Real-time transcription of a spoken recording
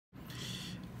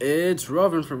It's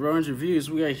Robin from Robin's Reviews.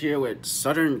 We are here with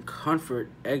Southern Comfort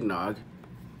Egg Nog.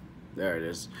 There it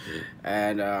is.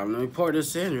 And let me pour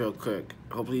this in real quick.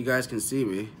 Hopefully you guys can see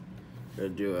me.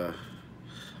 I'm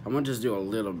gonna just do a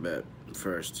little bit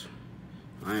first.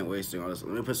 I ain't wasting all this.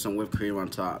 Let me put some whipped cream on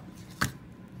top.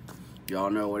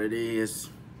 Y'all know what it is.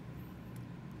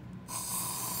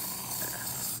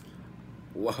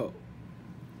 Whoa.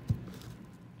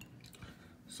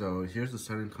 So here's the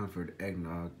Southern Comfort Egg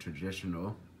Nog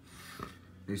Traditional.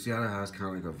 You see how it has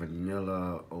kind of like a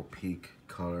vanilla opaque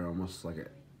color, almost like a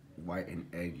white and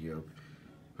egg yolk.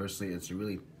 Personally, it's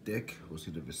really thick. We'll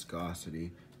see the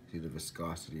viscosity. See the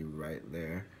viscosity right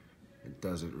there. It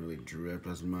doesn't really drip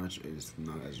as much. It's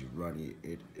not as runny.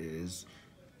 It is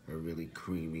a really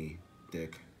creamy,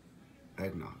 thick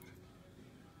eggnog.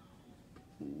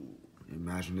 Ooh,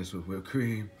 imagine this with whipped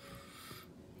cream.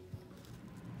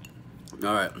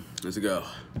 All right, let's go.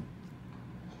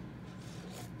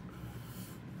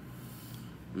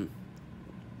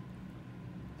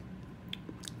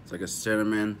 It's like a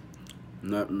cinnamon,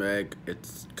 nutmeg.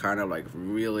 It's kind of like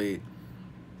really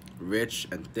rich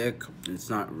and thick. It's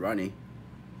not runny.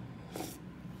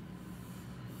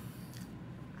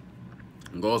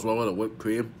 It goes well with a whipped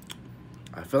cream.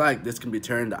 I feel like this can be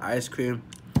turned to ice cream.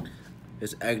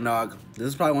 This eggnog, this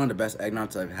is probably one of the best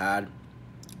eggnogs I've had.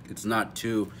 It's not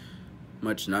too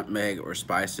much nutmeg or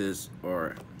spices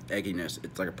or egginess.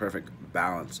 It's like a perfect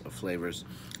balance of flavors.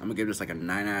 I'm gonna give this like a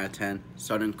 9 out of 10.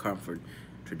 Southern Comfort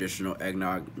Traditional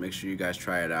Eggnog. Make sure you guys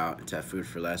try it out. It's at Food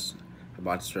for Less. I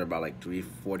bought this for about like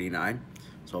 $3.49.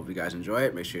 So hope you guys enjoy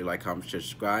it. Make sure you like, comment, share,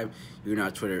 subscribe. You can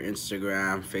on Twitter,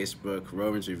 Instagram, Facebook,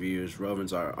 Robin's Reviews,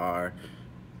 Robin's RR,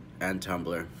 and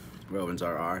Tumblr. Robin's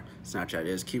RR. Snapchat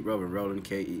is Keep Robin Rolling,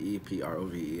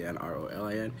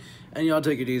 KeepRovenRolin. And y'all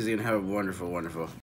take it easy and have a wonderful, wonderful